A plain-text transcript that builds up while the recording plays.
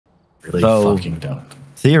Really So- fucking don't.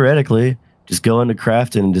 Theoretically, just go into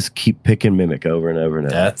crafting and just keep picking mimic over and over and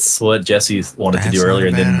over. That's what Jesse wanted to do That's earlier,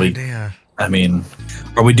 and not a then bad we. idea. I mean,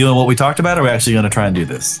 are we doing what we talked about? Or are we actually going to try and do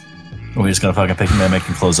this? Or are we just going to fucking pick mimic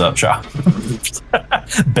and close up shop?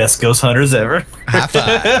 Best ghost hunters ever. High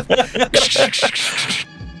five.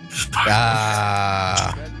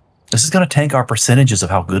 This is going to tank our percentages of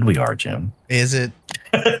how good we are, Jim. Is it?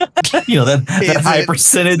 You know, that Is high it?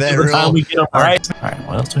 percentage That of the real? time we get them right. All right,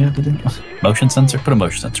 what else do we have to do? Motion sensor? Put a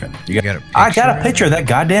motion sensor in there. You got, I got a picture of that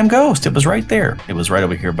goddamn ghost. It was right there. It was right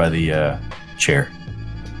over here by the chair.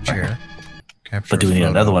 Chair. Capture But do we need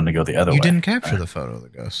another one to go the other way? You didn't capture the photo of the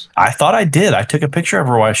ghost. I thought I did. I took a picture of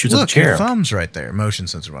her while she was in the Look, chair. your thumb's right there. Motion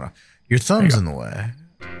sensor went off. Your thumb's in the way.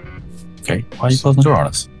 Okay, why are you closing the door on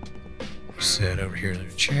us? Sit over here in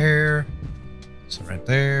the chair. Sit right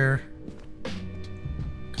there.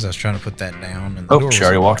 Because I was trying to put that down. And the door She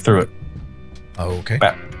already walked through it. Oh, okay.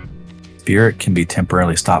 Back. Spirit can be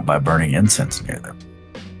temporarily stopped by burning incense near them.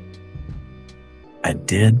 I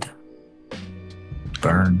did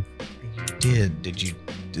burn. Did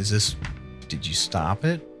you stop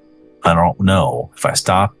it? I don't know. If I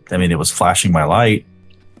stopped, I mean, it was flashing my light.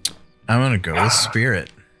 I'm going to go with spirit.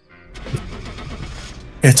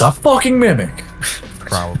 It's a fucking mimic.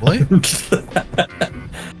 Probably.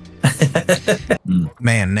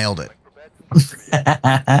 Man, nailed it.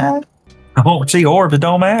 I won't see orbs. It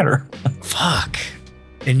don't matter. Fuck.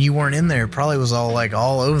 And you weren't in there. It probably was all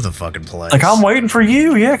over the fucking place. Like, I'm waiting for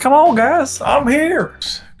you. Yeah, come on, guys. I'm here.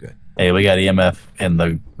 Good. Hey, we got EMF in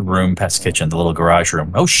the room past the kitchen, the little garage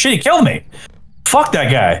room. Oh, shit, he killed me. Fuck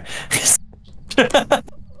that guy.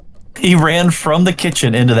 He ran from the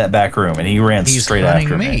kitchen into that back room, and he ran straight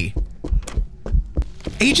after me.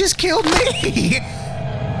 He just killed me.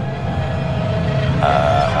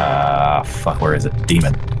 Fuck, where is it?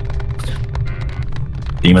 Demon.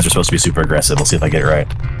 Demons are supposed to be super aggressive. We'll see if I get it right.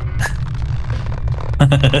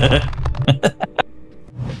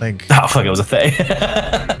 Like, oh, fuck, it was a thing.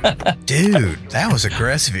 dude, that was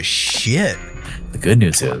aggressive as shit. The good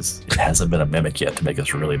news is, it hasn't been a mimic yet to make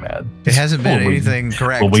us really mad. It hasn't been anything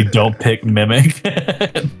correct. Well, we don't pick mimic.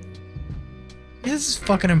 This is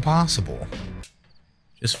fucking impossible.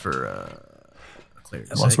 Just for clarity.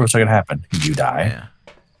 What's the worst that could happen? You die.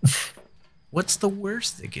 Yeah. What's the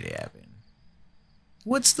worst that could happen?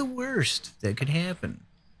 What's the worst that could happen?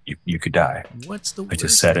 You could die. What's the I worst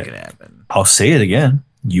just said that it. could happen? I'll say it again.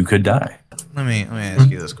 You could die. Let me ask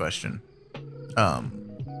you this question.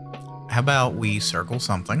 How about we circle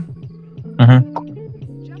something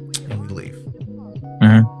and we leave?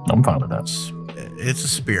 I'm fine with that. It's a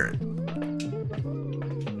spirit.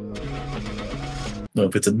 No,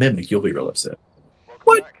 if it's a mimic, you'll be real upset.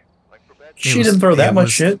 What? She didn't throw that much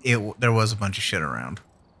shit. There was a bunch of shit around.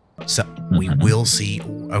 So we will see.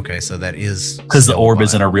 Okay, so that is because the orb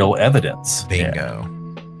isn't a real evidence. Bingo.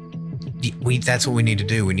 Yeah. That's what we need to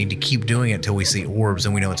do. We need to keep doing it till we see orbs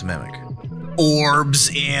and we know it's a mimic.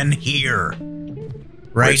 Orbs in here.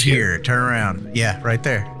 Right here. Turn around. Yeah, right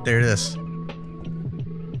there. There it is.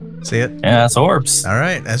 See it? Yeah, that's orbs. All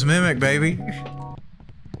right, that's mimic, baby.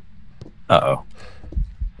 Uh-oh.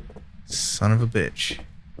 Son of a bitch.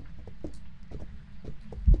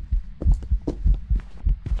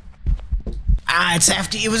 Ah,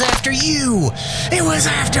 it was after you. It was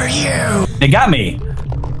after you. It got me.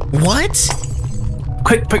 What?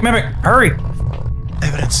 Quick, mimic, hurry.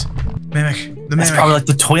 Evidence. Mimic. The mimic. It's probably like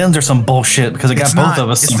the twins or some bullshit because it got both of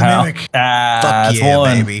us somehow. The mimic. Fuck yeah,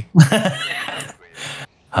 one. baby.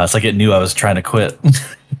 It's like it knew I was trying to quit.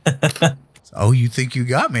 Oh, you think you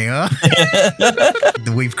got me, huh?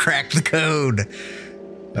 We've cracked the code.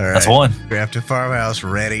 All right. That's one. Crafted farmhouse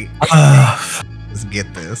ready. Let's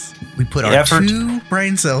get this. We put our two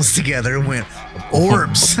brain cells together and went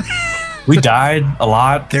orbs. We died a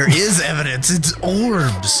lot. There is evidence. It's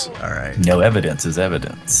orbs. All right. No evidence is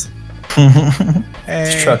evidence. Hey.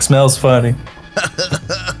 This truck smells funny.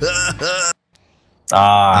 It's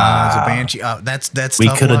a banshee. That's. We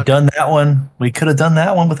could have done that one. We could have done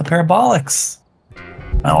that one with the parabolics.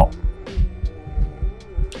 Oh,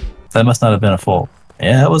 that must not have been a full.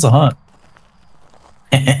 Yeah, it was a hunt.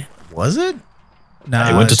 Was it? No,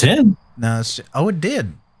 it went to 10. No, oh, it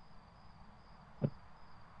did.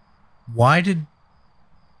 How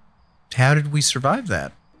did we survive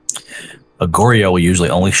that? Agoria will usually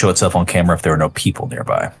only show itself on camera if there are no people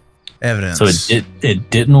nearby. Evidence. So it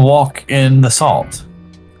didn't walk in the salt.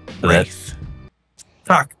 Wraith.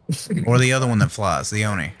 Fuck. Or the other one that flies, the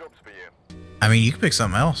Oni. I mean, you could pick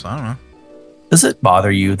something else. I don't know. Does it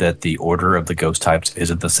bother you that the order of the ghost types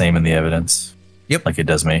isn't the same in the evidence? Yep. Like it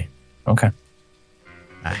does me. Okay.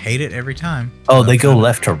 I hate it every time. Oh, they go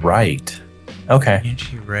left to right. Okay.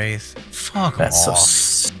 Banshee Wraith. Fuck That's off.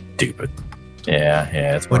 so stupid. Yeah.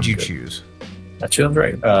 It's What'd you choose? I chose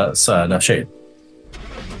right. No shade.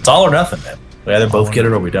 It's all or nothing, man. We either both get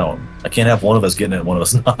it or we don't. I can't have one of us getting it and one of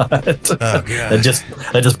us not. Oh, God.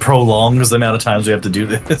 That just prolongs the amount of times we have to do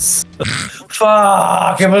this.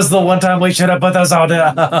 Fuck! It was the one time we should have put this all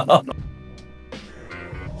down. All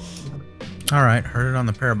right, heard it on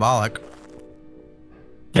the parabolic.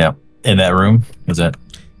 Yeah, in that room. Is that?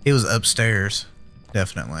 It was upstairs,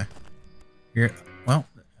 definitely. Well,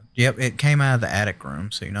 yep, it came out of the attic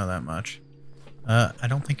room, so you know that much. I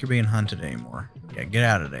don't think you're being hunted anymore. Yeah, get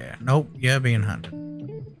out of there. Nope, you're being hunted.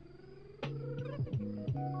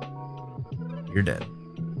 You're dead.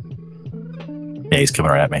 Yeah, he's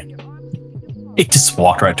coming right at me. He just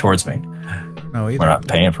walked right towards me. No, either. We're not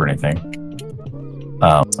paying for anything.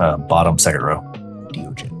 Bottom second row.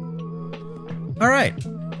 Diogen. All right.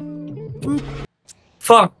 Boop.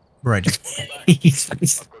 Fuck. Right.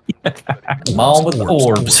 Come on with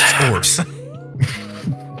orbs. Orbs.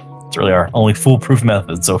 It's really our only foolproof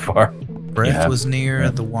method so far. Breath was near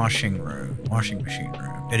the washing machine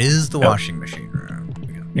room. It is the washing machine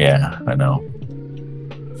room. Yeah, I know.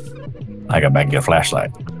 I got back and get a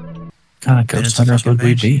flashlight. What kind of ghost hunters would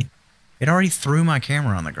we be? It already threw my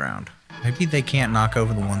camera on the ground. Maybe they can't knock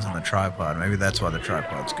over the ones on the tripod. Maybe that's why the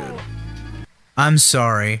tripod's good. I'm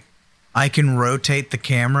sorry. I can rotate the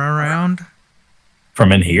camera around?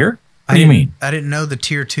 From in here? What do you mean? I didn't know the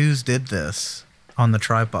tier 2s did this on the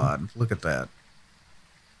tripod. Look at that.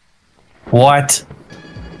 What?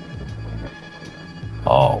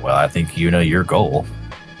 Oh, well, I think you know your goal.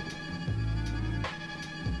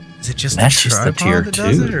 Is it just That's the just the tripod tier that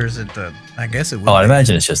does 2. it, or is it the... I guess it would. Oh, I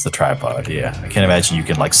imagine it's just the tripod, yeah. I can't imagine you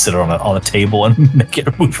can, like, sit on a table and make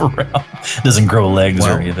it move around. It doesn't grow legs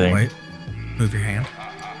or anything. Wait. Move your hand.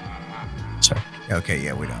 Sorry. Okay,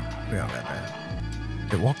 yeah, we don't got that.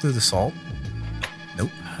 Did it walk through the salt?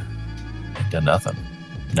 Nope. It done nothing.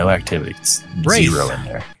 No activities. Wraith. 0 in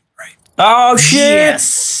there. Right. Oh, shit!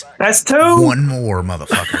 Yes! That's 2! One more,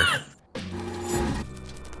 motherfucker.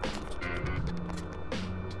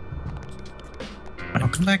 I'll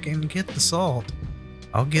come back and get the salt.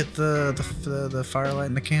 I'll get the firelight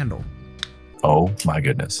and the candle. Oh, my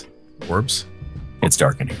goodness. Orbs? It's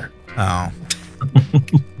dark in here. Oh.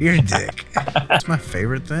 You're a dick. That's my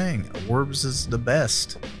favorite thing. Orbs is the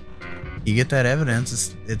best. You get that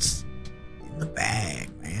evidence, it's in the bag,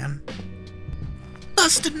 man.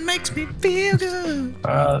 Busted makes me feel good.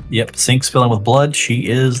 Yep, sink's filling with blood. She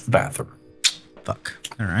is the bathroom. Fuck.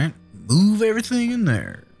 Alright. Move everything in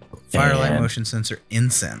there. Firelight, And motion sensor,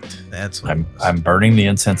 incense. That's what I'm burning the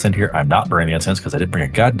incense in here. I'm not burning the incense because I didn't bring a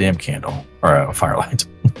goddamn candle or a firelight.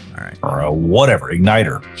 All right. Or a whatever,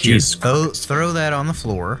 igniter. Jesus. Throw that on the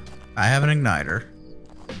floor. I have an igniter.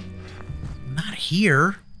 Not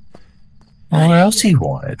here. Well, what else do you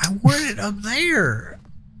want it? I want it up there.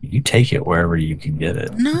 You take it wherever you can get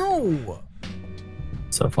it. No.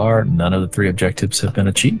 So far, none of the 3 objectives have been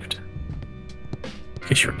achieved. In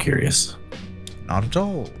case you were curious. Not at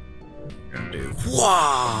all. Gonna do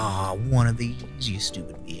one of these, you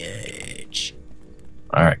stupid bitch.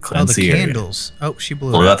 All right, cleanse the area. candles. Oh, she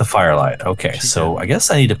blew Blew it out out. the firelight. Okay, so I guess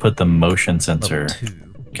I need to put the motion sensor. Level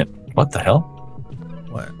 2. What the hell?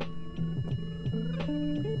 What?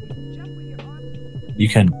 You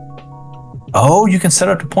can. Oh, you can set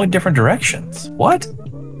it up to point different directions. What?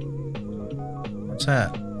 What's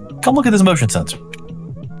that? Come look at this motion sensor.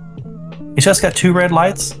 It's just got 2 red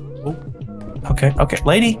lights. Oh. Okay,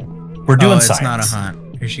 lady, we're doing it's science. not a hunt.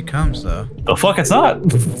 Here she comes, though. The fuck, it's not.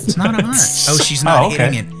 It's not a hunt. Oh, she's not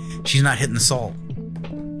hitting it. She's not hitting the salt.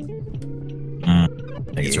 I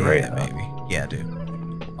think it's a wraith, huh? Maybe. Yeah, dude.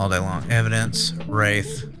 All day long. Evidence,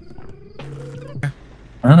 wraith.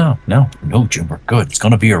 No, Jim, we're good. It's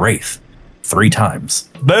gonna be a wraith. 3 times.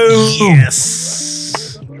 Boom!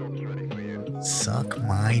 Yes! Suck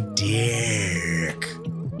my dick.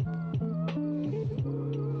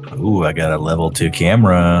 Ooh, I got a level 2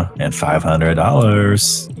 camera and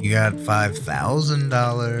 $500. You got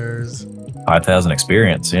 $5,000. 5,000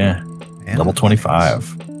 experience, yeah. And Level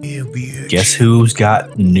 25. Yeah, bitch. Guess who's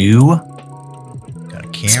got new Got a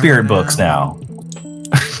camera spirit books now?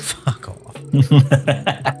 Fuck off.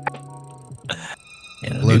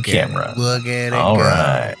 And a new camera. Look at it. All go.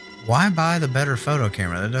 right. Why buy the better photo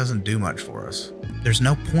camera? That doesn't do much for us. There's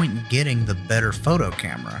no point in getting the better photo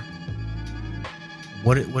camera.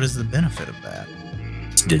 What is the benefit of that?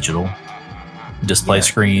 It's digital. Display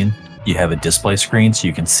screen. You have a display screen so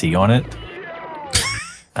you can see on it.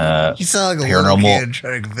 You sound like a little kid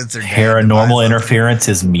trying to convince her dad to buy Paranormal something. interference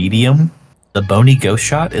is medium. The Bony Ghost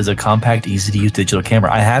Shot is a compact, easy-to-use digital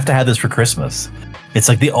camera. I have to have this for Christmas. It's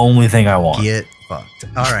like the only thing I want. Get fucked.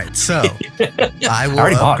 All right, so I will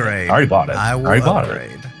upgrade. I already bought it. I will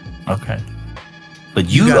upgrade. Okay. But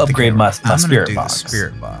you upgrade my spirit box. The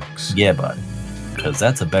spirit box. Yeah, bud. Because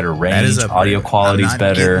that's a better range. Audio quality's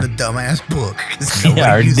better. I'm not getting the dumbass book. Yeah,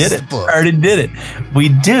 I already did it. I already did it. We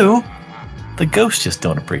do. The ghosts just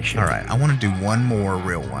don't appreciate it. All right, I want to do one more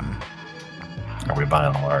real one. Are we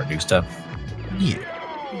buying all our new stuff? Yeah.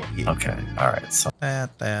 Okay. All right. So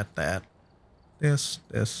that. This.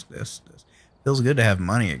 Feels good to have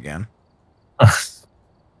money again.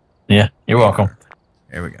 Yeah, you're welcome.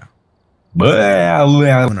 There we go.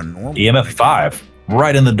 EMF 5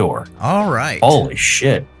 right in the door. All right. Holy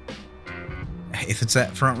shit. If it's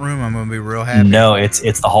that front room, I'm gonna be real happy. No, it's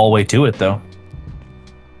the hallway to it though.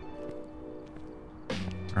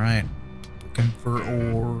 All right. Looking for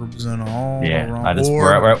orbs and all. Yeah, I just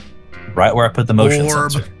right where I put the motion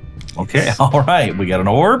sensor. Okay. All right. We got an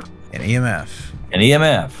orb. An EMF. An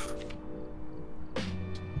EMF.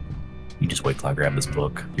 You just wait till I grab this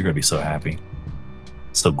book. You're gonna be so happy.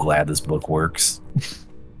 So glad this book works.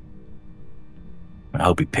 I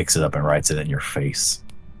hope he picks it up and writes it in your face.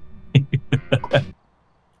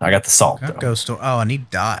 I got the salt. Oh, I need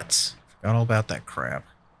dots. Forgot all about that crap.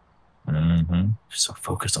 Mm-hmm. So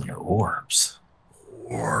focused on your orbs.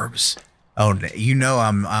 Orbs. Oh, you know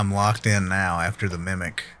I'm locked in now after the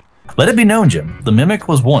mimic. Let it be known, Jim. The mimic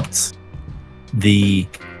was once. The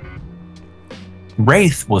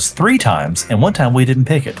wraith was 3 times, and 1 time we didn't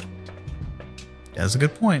pick it. That's a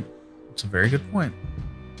good point. It's a very good point.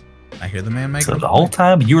 I hear the man make. So the whole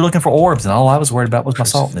time you were looking for orbs, and all I was worried about was my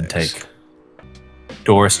salt intake.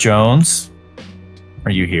 Doris Jones,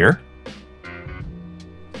 are you here?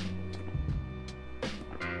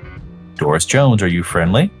 Doris Jones, are you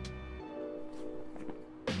friendly?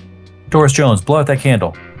 Doris Jones, blow out that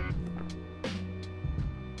candle.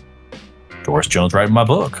 Doris Jones writing my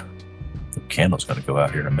book. The candle's going to go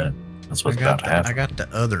out here in a minute. That's what's about to happen. I got the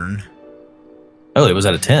othern. Oh, it was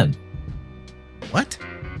at a 10. What?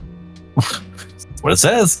 That's what it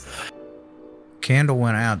says. Candle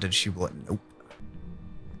went out. Did she blow? Nope.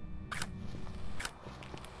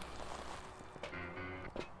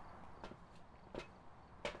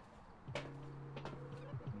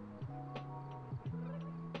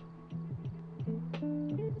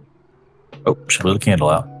 Oh, she blew the candle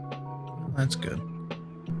out. That's good.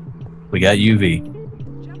 We got UV.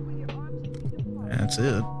 That's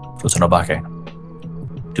it. What's an obake?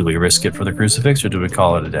 Do we risk it for the crucifix or do we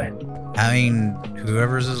call it a day? I mean,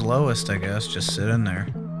 whoever's is lowest, I guess, just sit in there.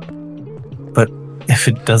 But if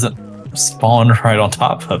it doesn't spawn right on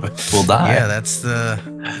top of it, we'll die. Yeah, that's the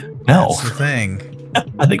thing.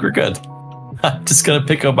 I think we're good. I'm just gonna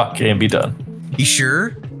pick obake and be done. You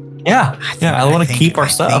sure? Yeah, I want to keep our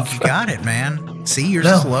stuff. I think you got it, man. See, yours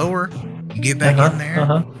is lower. You get back in there.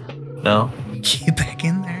 No. You get back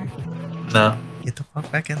in there. No. Get the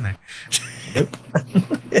fuck back in there. Nope.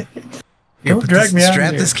 Here, drag me out.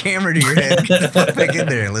 Strap this camera to your head. Get the fuck back in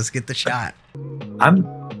there. Let's get the shot.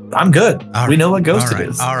 I'm good. We know what ghost it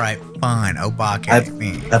is. All right, fine. Obake.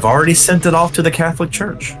 I've already sent it off to the Catholic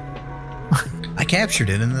Church. I captured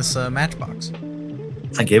it in this matchbox.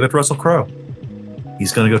 I gave it to Russell Crowe.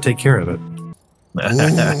 He's going to go take care of it.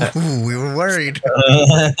 Ooh, we were worried.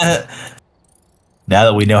 Now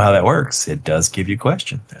that we know how that works, it does give you a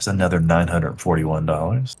question. There's another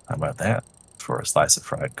 $941. How about that for a slice of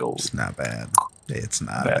fried gold? It's not bad. It's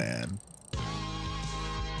not bad.